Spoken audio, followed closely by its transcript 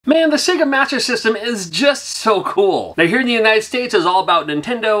Man, the Sega Master System is just so cool. Now here in the United States it's all about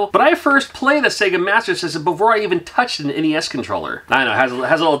Nintendo, but I first played a Sega Master System before I even touched an NES controller. I know, it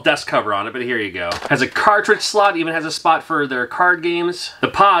has a little dust cover on it, but here you go. Has a cartridge slot, even has a spot for their card games. The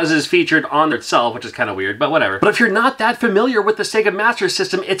pause is featured on itself, which is kind of weird, but whatever. But if you're not that familiar with the Sega Master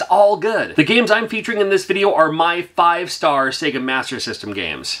System, it's all good. The games I'm featuring in this video are my 5-star Sega Master System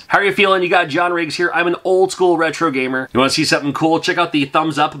games. How are you feeling? You got John Riggs here. I'm an old school retro gamer. You want to see something cool? Check out the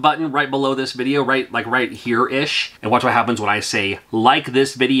thumbs up button right below this video, right here-ish, and watch what happens when I say like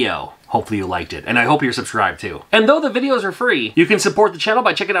this video. Hopefully you liked it, and I hope you're subscribed too. And though the videos are free, you can support the channel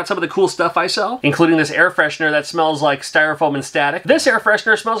by checking out some of the cool stuff I sell, including this air freshener that smells like styrofoam and static. This air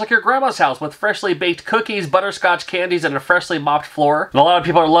freshener smells like your grandma's house with freshly baked cookies, butterscotch candies, and a freshly mopped floor. And a lot of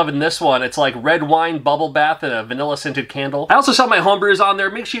people are loving this one. It's like red wine, bubble bath, and a vanilla scented candle. I also sell my homebrews on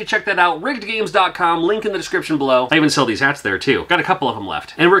there. Make sure you check that out. riggedgames.com, link in the description below. I even sell these hats there too. Got a couple of them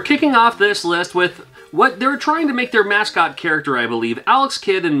left. And we're kicking off this list with what they're trying to make their mascot character, I believe, Alex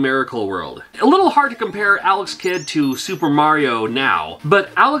Kidd in Miracle World. A little hard to compare Alex Kidd to Super Mario now, but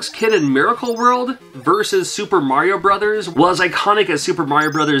Alex Kidd in Miracle World versus Super Mario Brothers, well, as iconic as Super Mario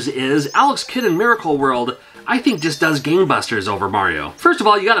Brothers is, Alex Kidd in Miracle World I think just does gangbusters over Mario. First of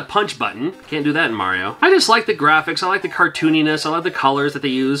all, you got a punch button. Can't do that in Mario. I just like the graphics. I like the cartooniness. I love the colors that they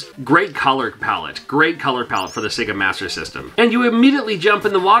use. Great color palette. Great color palette for the Sega Master System. And you immediately jump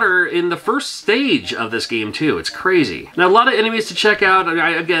in the water in the first stage of this game too. It's crazy. Now a lot of enemies to check out.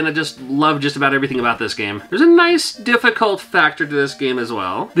 Again, I just love just about everything about this game. There's a nice difficult factor to this game as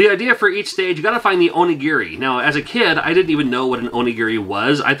well. The idea for each stage, you gotta find the onigiri. Now as a kid, I didn't even know what an onigiri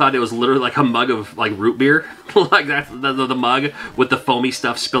was. I thought it was literally like a mug of like root beer. Like that's the mug with the foamy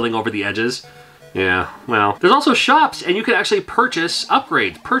stuff spilling over the edges. Yeah, well. There's also shops, and you can actually purchase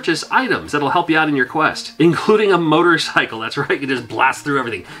upgrades, purchase items that'll help you out in your quest, including a motorcycle. That's right, you just blast through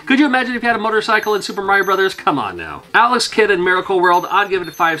everything. Could you imagine if you had a motorcycle in Super Mario Brothers? Come on now. Alex Kidd in Miracle World, I'd give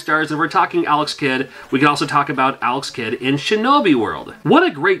it 5 stars, and we're talking Alex Kidd. We can also talk about Alex Kidd in Shinobi World. What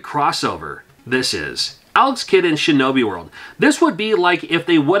a great crossover this is. Alex Kidd in Shinobi World. This would be like if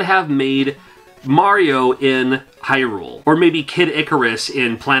they would have made Mario in Hyrule, or maybe Kid Icarus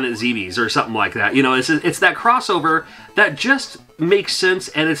in Planet Zebes or something like that. You know, it's that crossover that just makes sense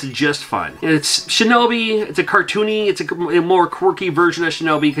and it's just fun. It's Shinobi, it's a cartoony, it's a more quirky version of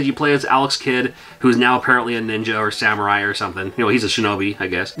Shinobi because you play as Alex Kidd, who's now apparently a ninja or samurai or something. You know, he's a Shinobi, I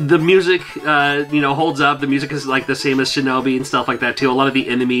guess. The music, you know, holds up. The music is like the same as Shinobi and stuff like that too. A lot of the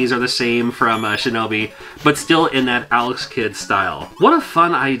enemies are the same from Shinobi, but still in that Alex Kidd style. What a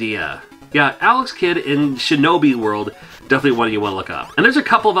fun idea. Yeah, Alex Kidd in Shinobi World, definitely one you want to look up. And there's a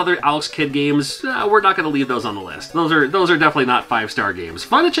couple of other Alex Kidd games. We're not going to leave those on the list. Those are definitely not 5-star games.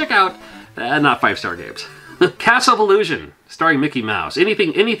 Fun to check out, not 5-star games. Castle of Illusion, starring Mickey Mouse.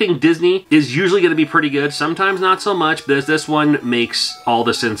 Anything Disney is usually going to be pretty good. Sometimes not so much, but this one makes all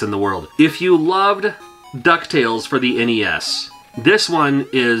the sense in the world. If you loved DuckTales for the NES, this one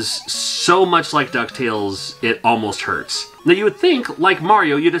is so much like DuckTales, it almost hurts. Now you would think, like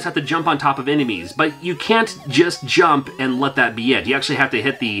Mario, you just have to jump on top of enemies, but you can't just jump and let that be it. You actually have to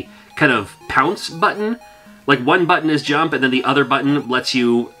hit the kind of pounce button. Like one button is jump, and then the other button lets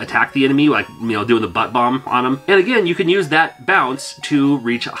you attack the enemy, like, you know, doing the butt bomb on them. And again, you can use that bounce to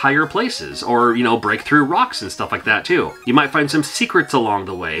reach higher places, or, you know, break through rocks and stuff like that too. You might find some secrets along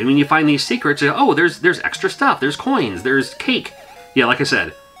the way. And when you find these secrets, you go, oh, there's extra stuff, there's coins, there's cake. Yeah, like I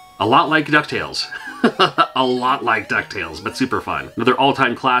said, a lot like DuckTales. A lot like DuckTales, but super fun. Another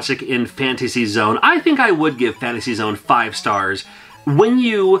all-time classic in Fantasy Zone. I think I would give Fantasy Zone 5 stars when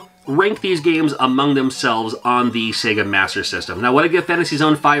you rank these games among themselves on the Sega Master System. Now, would I give Fantasy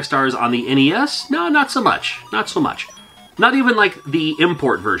Zone 5 stars on the NES? No, not so much. Not so much. Not even like the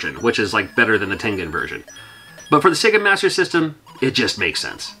import version, which is like better than the Tengen version. But for the Sega Master System, it just makes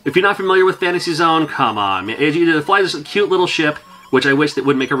sense. If you're not familiar with Fantasy Zone, come on. It flies this cute little ship, which I wish that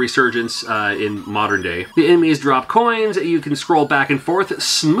would make a resurgence in modern day. The enemies drop coins, you can scroll back and forth.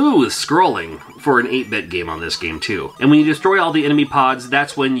 Smooth scrolling for an 8-bit game on this game too. And when you destroy all the enemy pods,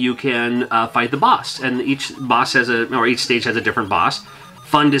 that's when you can fight the boss. And each boss has each stage has a different boss.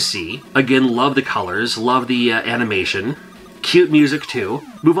 Fun to see. Again, love the colors, love the animation. Cute music too.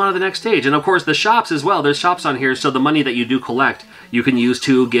 Move on to the next stage. And of course the shops as well. There's shops on here, so the money that you do collect, you can use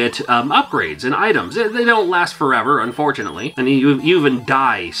to get upgrades and items. They don't last forever, unfortunately. And you even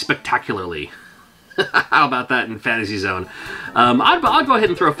die spectacularly. How about that in Fantasy Zone? I'll go ahead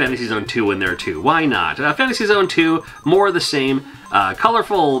and throw Fantasy Zone 2 in there too. Why not? Fantasy Zone 2, more of the same.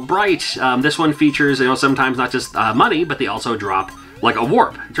 Colorful, bright. This one features, you know, sometimes not just money, but they also drop like a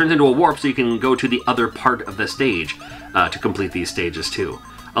warp. It turns into a warp so you can go to the other part of the stage to complete these stages too.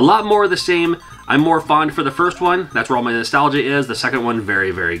 A lot more of the same. I'm more fond for the first one. That's where all my nostalgia is. The second one,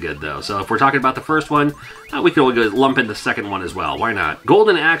 very, very good, though. So if we're talking about the first one, we can always lump in the second one as well. Why not?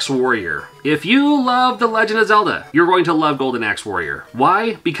 Golden Axe Warrior. If you love The Legend of Zelda, you're going to love Golden Axe Warrior.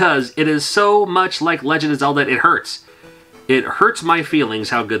 Why? Because it is so much like Legend of Zelda, it hurts. It hurts my feelings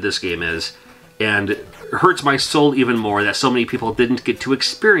how good this game is, and it hurts my soul even more that so many people didn't get to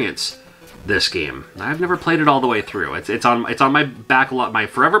experience this game. I've never played it all the way through. It's on my backlog, my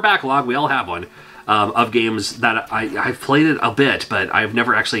forever backlog. We all have one of games that I've played it a bit, but I've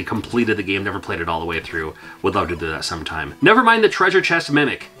never actually completed the game. Never played it all the way through. Would love to do that sometime. Never mind the treasure chest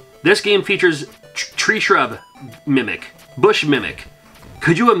mimic. This game features tree shrub mimic, bush mimic.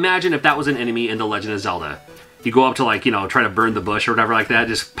 Could you imagine if that was an enemy in The Legend of Zelda? You go up to, like, you know, try to burn the bush or whatever like that, it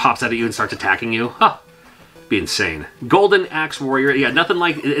just pops out at you and starts attacking you. Huh. Be insane. Golden Axe Warrior. Yeah, nothing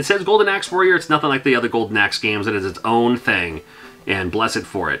like, it says Golden Axe Warrior, it's nothing like the other Golden Axe games. It is its own thing, and bless it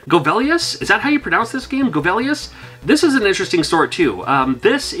for it. Govelius? Is that how you pronounce this game? Govelius? This is an interesting sort too.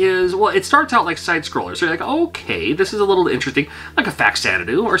 This is, well, it starts out like side-scroller, so you're like, okay, this is a little interesting, like a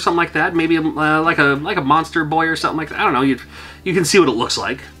Faxanadu or something like that. Maybe like a Monster Boy or something like that. I don't know. You can see what it looks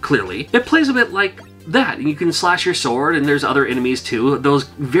like, clearly. It plays a bit like that. You can slash your sword, and there's other enemies too. Those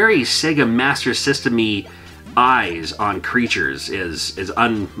very Sega Master System-y eyes on creatures is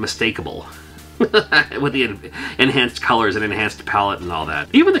unmistakable. With the enhanced colors and enhanced palette and all that.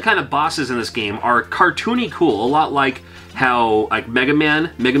 Even the kind of bosses in this game are cartoony cool, a lot like how like Mega Man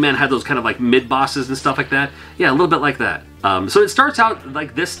had those kind of like mid-bosses and stuff like that. Yeah, a little bit like that. So it starts out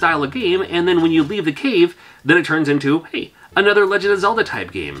like this style of game, and then when you leave the cave, then it turns into, hey, another Legend of Zelda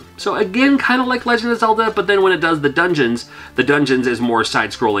type game. So again, kind of like Legend of Zelda, but then when it does the dungeons is more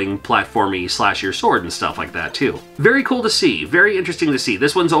side-scrolling, platformy, slash your sword and stuff like that too. Very cool to see, very interesting to see.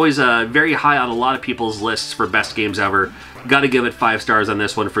 This one's always very high on a lot of people's lists for best games ever. Gotta give it 5 stars on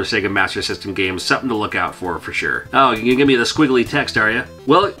this one for Sega Master System games. Something to look out for sure. Oh, you can give me the squiggly text, are you?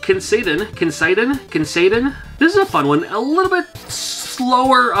 Well, Kinsaiden. This is a fun one. A little bit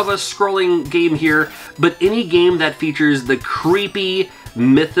slower of a scrolling game here, but any game that features the creepy,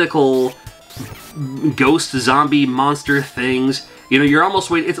 mythical ghost zombie monster things, you know, you're almost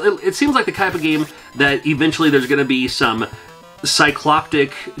waiting. It seems like the type of game that eventually there's going to be some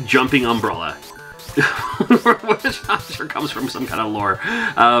cycloptic jumping umbrella. Which I'm sure comes from some kind of lore.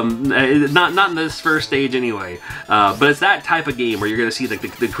 Not in this first stage anyway. But it's that type of game where you're going to see like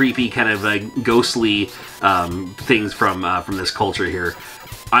the creepy kind of ghostly things from this culture here.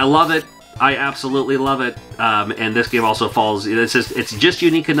 I love it. I absolutely love it. And this game also falls. It's just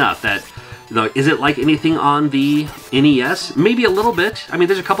unique enough that. Is it like anything on the NES? Maybe a little bit. I mean,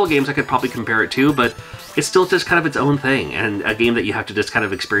 there's a couple of games I could probably compare it to, but it's still just kind of its own thing, and a game that you have to just kind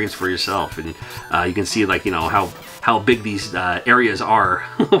of experience for yourself. And you can see, like, you know, how big these areas are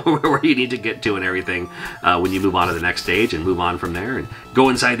where you need to get to and everything when you move on to the next stage and move on from there and go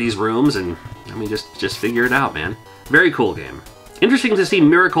inside these rooms and, I mean, just figure it out, man. Very cool game. Interesting to see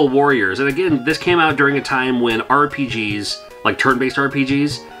Miracle Warriors. And again, this came out during a time when RPGs, like turn-based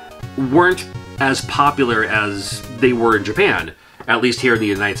RPGs, weren't as popular as they were in Japan, at least here in the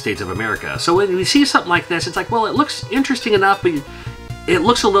United States of America. So when we see something like this, it's like, well, it looks interesting enough, but it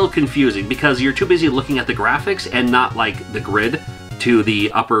looks a little confusing because you're too busy looking at the graphics and not like the grid to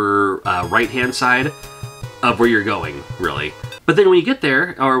the upper right-hand side of where you're going, really. But then when you get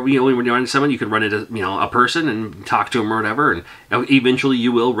there, or, you know, when you're running someone, you can run into, you know, a person and talk to them or whatever, and eventually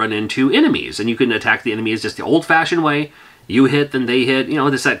you will run into enemies, and you can attack the enemies just the old-fashioned way. You hit, then they hit, you know,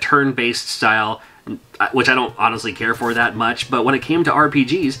 it's that turn-based style, which I don't honestly care for that much, but when it came to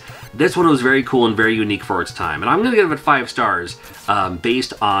RPGs, this one was very cool and very unique for its time. And I'm going to give it 5 stars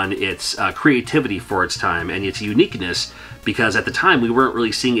based on its creativity for its time and its uniqueness, because at the time we weren't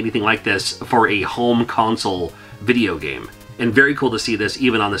really seeing anything like this for a home console video game. And very cool to see this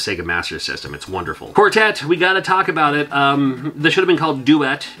even on the Sega Master System. It's wonderful. Quartet, we gotta talk about it. This should have been called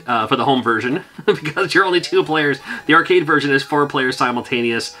Duet for the home version because you're only 2 players. The arcade version is 4 players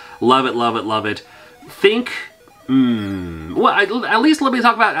simultaneous. Love it, love it, love it. Well, at least let me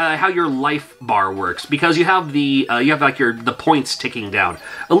talk about how your life bar works, because you have the the points ticking down.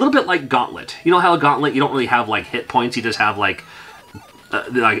 A little bit like Gauntlet. You know how a Gauntlet, you don't really have like hit points, you just have like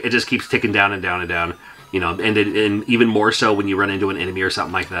it just keeps ticking down and down and down. You know, and even more so when you run into an enemy or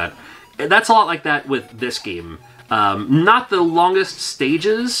something like that. That's a lot like that with this game. Not the longest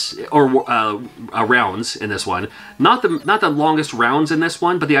stages or rounds in this one. Not the longest rounds in this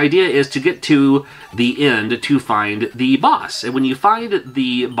one, but the idea is to get to the end to find the boss. And when you find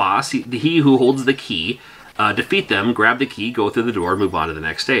the boss, he who holds the key, defeat them, grab the key, go through the door, move on to the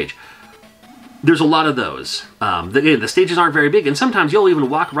next stage. there's a lot of those. The stages aren't very big, and sometimes you'll even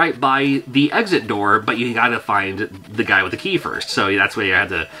walk right by the exit door, but you gotta find the guy with the key first. So that's where you have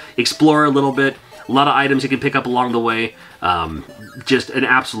to explore a little bit. A lot of items you can pick up along the way. Just an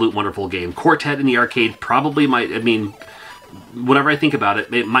absolute wonderful game. Quartet in the arcade probably might, I mean, whenever I think about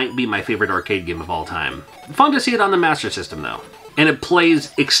it, it might be my favorite arcade game of all time. Fun to see it on the Master System, though. And it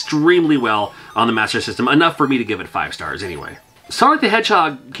plays extremely well on the Master System, enough for me to give it 5 stars anyway. Sonic the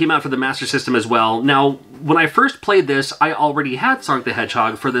Hedgehog came out for the Master System as well. Now, when I first played this, I already had Sonic the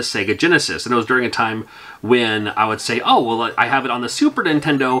Hedgehog for the Sega Genesis, and it was during a time when I would say, oh, well, I have it on the Super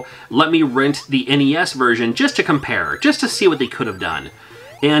Nintendo, let me rent the NES version just to compare, just to see what they could have done.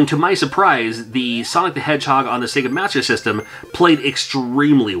 And to my surprise, the Sonic the Hedgehog on the Sega Master System played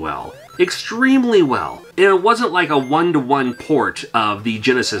extremely well. Extremely well. And it wasn't like a one-to-one port of the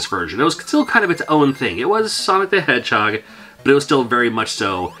Genesis version. It was still kind of its own thing. It was Sonic the Hedgehog, but it was still very much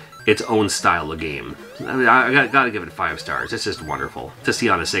so its own style of game. I mean, I gotta give it 5 stars. It's just wonderful to see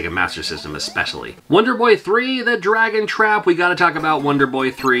on a Sega Master System especially. Wonder Boy 3, The Dragon Trap. We gotta talk about Wonder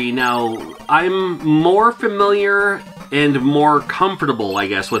Boy 3. Now, I'm more familiar and more comfortable, I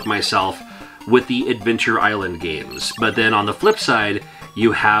guess, with myself with the Adventure Island games. But then on the flip side,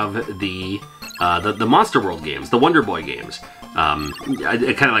 you have the Monster World games, the Wonder Boy games.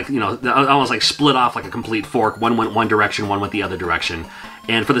 It kind of like, you know, almost like split off like a complete fork. One went one direction, one went the other direction.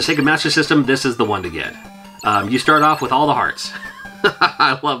 And for the Sega Master System, this is the one to get. You start off with all the hearts.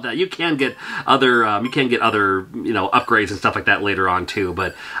 I love that. You can get other, you know, upgrades and stuff like that later on too.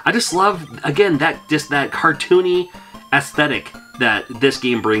 But I just love, again, that cartoony aesthetic that this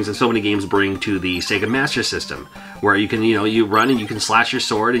game brings and so many games bring to the Sega Master System, where you can, you know, you run and you can slash your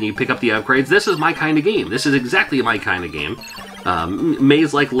sword and you pick up the upgrades. This is my kind of game. This is exactly my kind of game.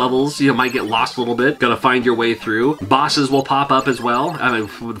 Maze-like levels, you might get lost a little bit. Gotta find your way through. Bosses will pop up as well. I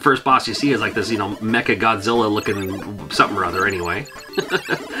mean, the first boss you see is like this, you know, Mecha Godzilla looking something or other anyway.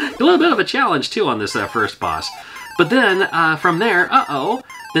 A little bit of a challenge too on this first boss. But then, from there,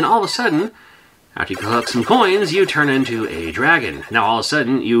 then all of a sudden, after you collect some coins, you turn into a dragon. Now all of a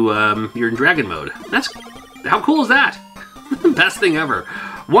sudden, you're in dragon mode. How cool is that? Best thing ever.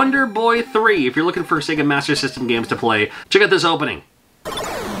 Wonder Boy 3. If you're looking for Sega Master System games to play, check out this opening.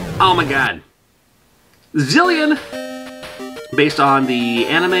 Oh my god. Zillion! Based on the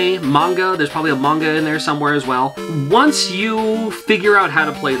anime, manga. There's probably a manga in there somewhere as well. Once you figure out how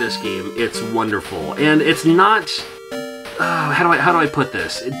to play this game, it's wonderful. And it's not... how do I put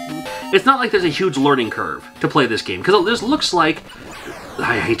this? It's not like there's a huge learning curve to play this game. Because this looks like...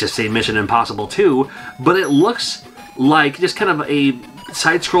 I hate to say Mission Impossible 2, but it looks like just kind of a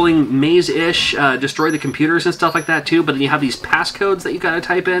side-scrolling maze-ish, destroy the computers and stuff like that too, but then you have these passcodes that you gotta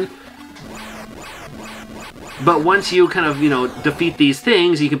type in. But once you kind of, you know, defeat these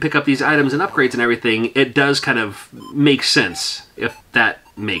things, you can pick up these items and upgrades and everything, it does kind of make sense, if that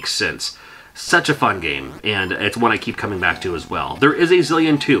makes sense. Such a fun game, and it's one I keep coming back to as well. There is a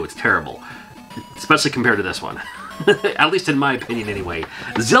Zillion 2, it's terrible. Especially compared to this one. At least in my opinion anyway.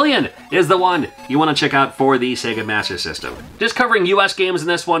 Zillion is the one you want to check out for the Sega Master System. Just covering US games in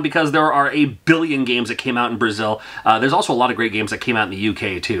this one because there are a billion games that came out in Brazil. There's also a lot of great games that came out in the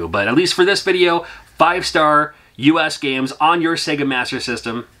UK too, but at least for this video, 5-star US games on your Sega Master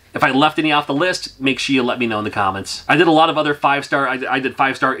System. If I left any off the list, make sure you let me know in the comments. I did a lot of other 5-star, I did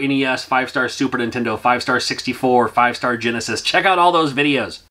 5-star NES, 5-star Super Nintendo, 5-star 64, 5-star Genesis. Check out all those videos.